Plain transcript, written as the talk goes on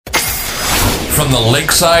from the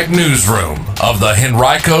Lakeside Newsroom of the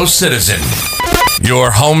Henrico Citizen, your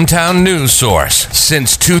hometown news source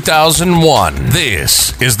since 2001.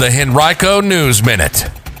 This is the Henrico News Minute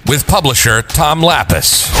with publisher Tom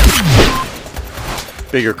Lapis.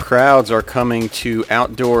 Bigger crowds are coming to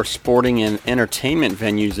outdoor sporting and entertainment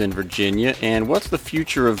venues in Virginia. And what's the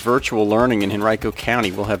future of virtual learning in Henrico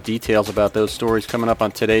County? We'll have details about those stories coming up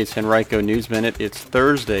on today's Henrico News Minute. It's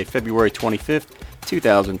Thursday, February 25th,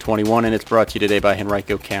 2021, and it's brought to you today by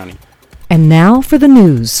Henrico County. And now for the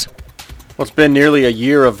news. Well, it's been nearly a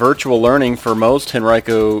year of virtual learning for most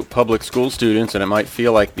Henrico public school students, and it might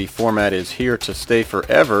feel like the format is here to stay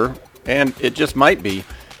forever, and it just might be.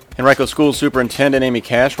 Henrico School Superintendent Amy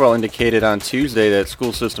Cashwell indicated on Tuesday that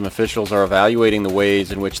school system officials are evaluating the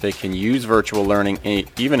ways in which they can use virtual learning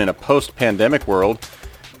even in a post-pandemic world,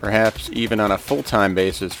 perhaps even on a full-time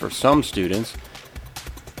basis for some students.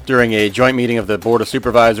 During a joint meeting of the Board of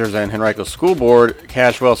Supervisors and Henrico School Board,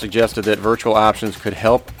 Cashwell suggested that virtual options could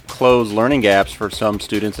help close learning gaps for some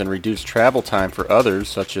students and reduce travel time for others,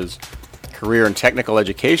 such as career and technical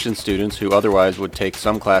education students who otherwise would take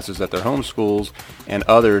some classes at their home schools and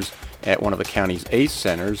others at one of the county's ACE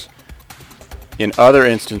centers. In other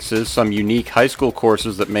instances, some unique high school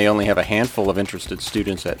courses that may only have a handful of interested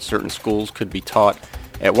students at certain schools could be taught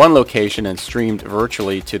at one location and streamed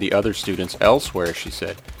virtually to the other students elsewhere, she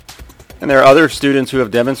said. And there are other students who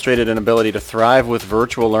have demonstrated an ability to thrive with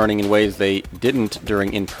virtual learning in ways they didn't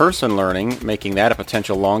during in-person learning, making that a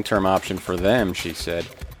potential long-term option for them, she said.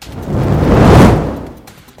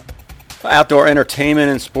 Outdoor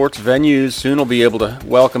entertainment and sports venues soon will be able to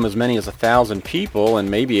welcome as many as 1,000 people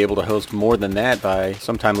and may be able to host more than that by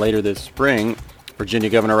sometime later this spring.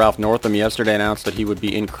 Virginia Governor Ralph Northam yesterday announced that he would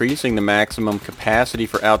be increasing the maximum capacity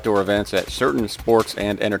for outdoor events at certain sports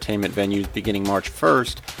and entertainment venues beginning March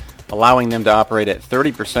 1st, allowing them to operate at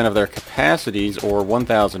 30% of their capacities or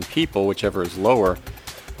 1,000 people, whichever is lower.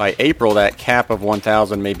 By April, that cap of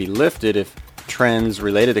 1,000 may be lifted if trends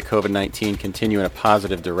related to COVID-19 continue in a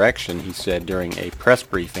positive direction, he said during a press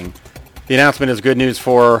briefing. The announcement is good news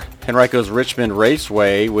for Henrico's Richmond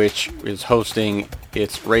Raceway, which is hosting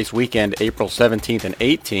its race weekend April 17th and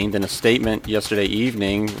 18th. In a statement yesterday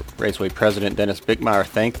evening, Raceway President Dennis Bickmeyer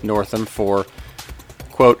thanked Northam for,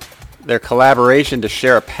 quote, their collaboration to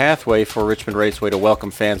share a pathway for Richmond Raceway to welcome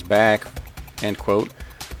fans back, end quote.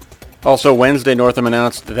 Also Wednesday, Northam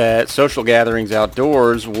announced that social gatherings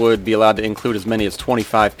outdoors would be allowed to include as many as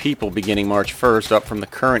 25 people beginning March 1st, up from the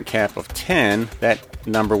current cap of 10. That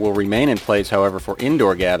number will remain in place, however, for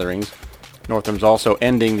indoor gatherings. Northam's also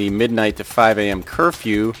ending the midnight to 5 a.m.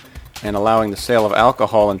 curfew and allowing the sale of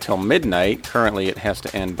alcohol until midnight. Currently, it has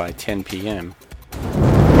to end by 10 p.m.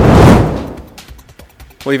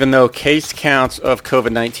 Well, even though case counts of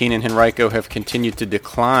COVID-19 in Henrico have continued to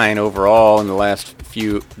decline overall in the last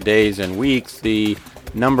few days and weeks, the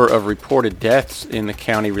number of reported deaths in the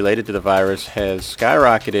county related to the virus has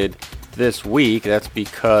skyrocketed this week. That's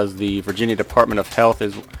because the Virginia Department of Health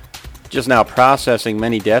is just now processing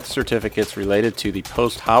many death certificates related to the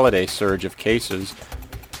post-holiday surge of cases.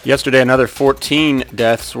 Yesterday, another 14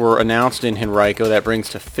 deaths were announced in Henrico. That brings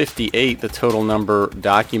to 58 the total number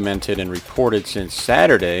documented and reported since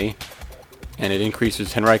Saturday, and it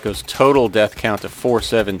increases Henrico's total death count to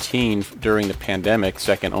 417 during the pandemic,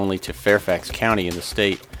 second only to Fairfax County in the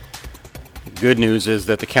state. The good news is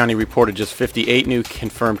that the county reported just 58 new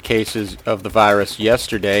confirmed cases of the virus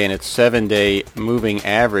yesterday, and its 7-day moving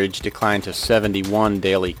average declined to 71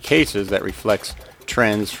 daily cases. That reflects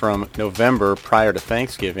trends from November prior to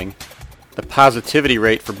Thanksgiving. The positivity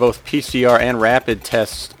rate for both PCR and rapid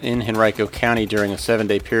tests in Henrico County during a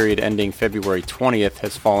 7-day period ending February 20th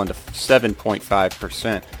has fallen to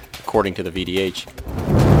 7.5%, according to the VDH.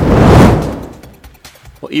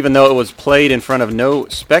 Well, even though it was played in front of no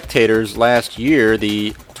spectators last year,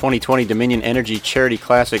 the 2020 Dominion Energy Charity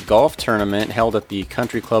Classic Golf Tournament held at the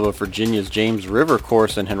Country Club of Virginia's James River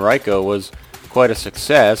course in Henrico was quite a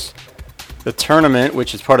success. The tournament,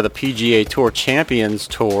 which is part of the PGA Tour Champions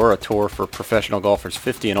Tour, a tour for professional golfers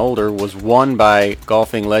 50 and older, was won by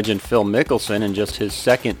golfing legend Phil Mickelson in just his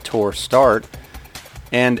second tour start.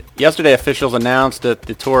 And yesterday, officials announced that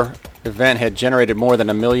the tour event had generated more than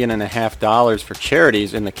 $1.5 million for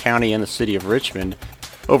charities in the county and the city of Richmond.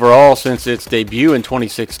 Overall, since its debut in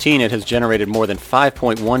 2016, it has generated more than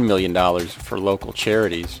 $5.1 million for local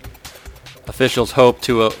charities. Officials hope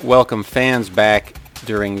to welcome fans back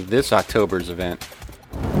during this October's event.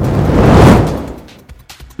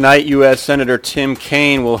 Tonight, U.S. Senator Tim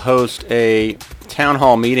Kaine will host a town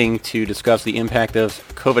hall meeting to discuss the impact of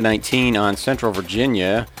COVID-19 on Central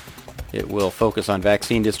Virginia. It will focus on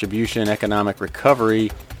vaccine distribution, economic recovery,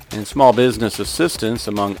 and small business assistance,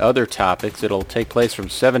 among other topics. It'll take place from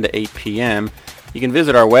 7 to 8 p.m. You can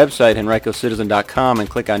visit our website, henricocitizen.com, and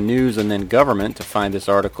click on News and then Government to find this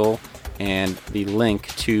article and the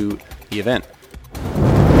link to the event.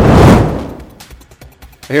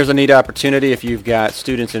 Here's a neat opportunity if you've got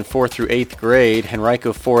students in 4th through 8th grade.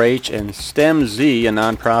 Henrico 4-H and STEM Z, a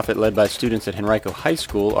nonprofit led by students at Henrico High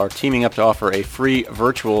School, are teaming up to offer a free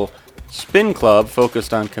virtual spin club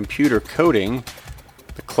focused on computer coding.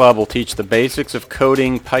 The club will teach the basics of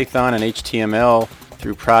coding, Python, and HTML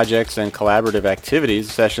through projects and collaborative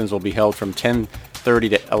activities. Sessions will be held from 10:30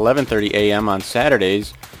 to 11:30 a.m. on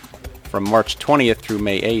Saturdays from March 20th through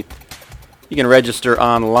May 8th. You can register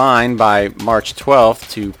online by March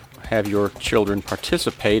 12th to have your children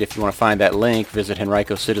participate. If you want to find that link, visit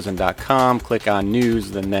henricocitizen.com, click on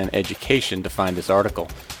News, and then Education to find this article.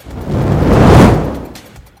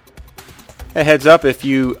 A heads up, if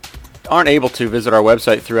you aren't able to visit our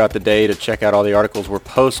website throughout the day to check out all the articles we're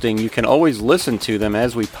posting, you can always listen to them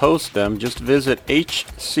as we post them. Just visit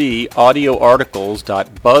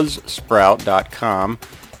hcaudioarticles.buzzsprout.com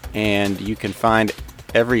and you can find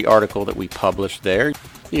every article that we publish there.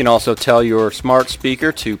 You can also tell your smart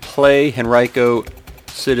speaker to play Henrico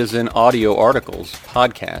Citizen Audio Articles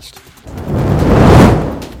podcast.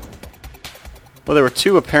 Well, there were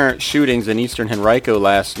two apparent shootings in eastern Henrico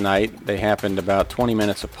last night. They happened about 20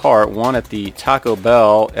 minutes apart. One at the Taco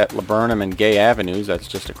Bell at Laburnum and Gay Avenues. That's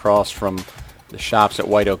just across from the shops at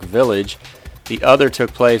White Oak Village. The other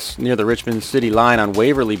took place near the Richmond City line on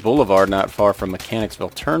Waverly Boulevard, not far from Mechanicsville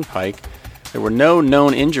Turnpike. There were no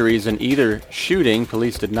known injuries in either shooting.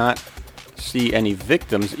 Police did not see any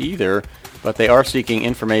victims either, but they are seeking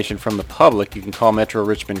information from the public. You can call Metro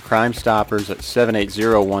Richmond Crime Stoppers at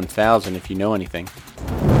 780-1000 if you know anything.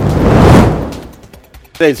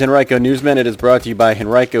 Today's Henrico News Minute is brought to you by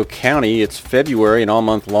Henrico County. It's February, and all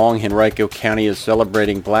month long Henrico County is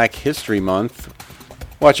celebrating Black History Month.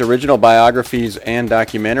 Watch original biographies and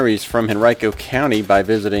documentaries from Henrico County by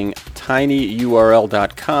visiting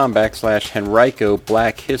tinyurl.com/Henrico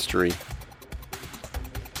Black History.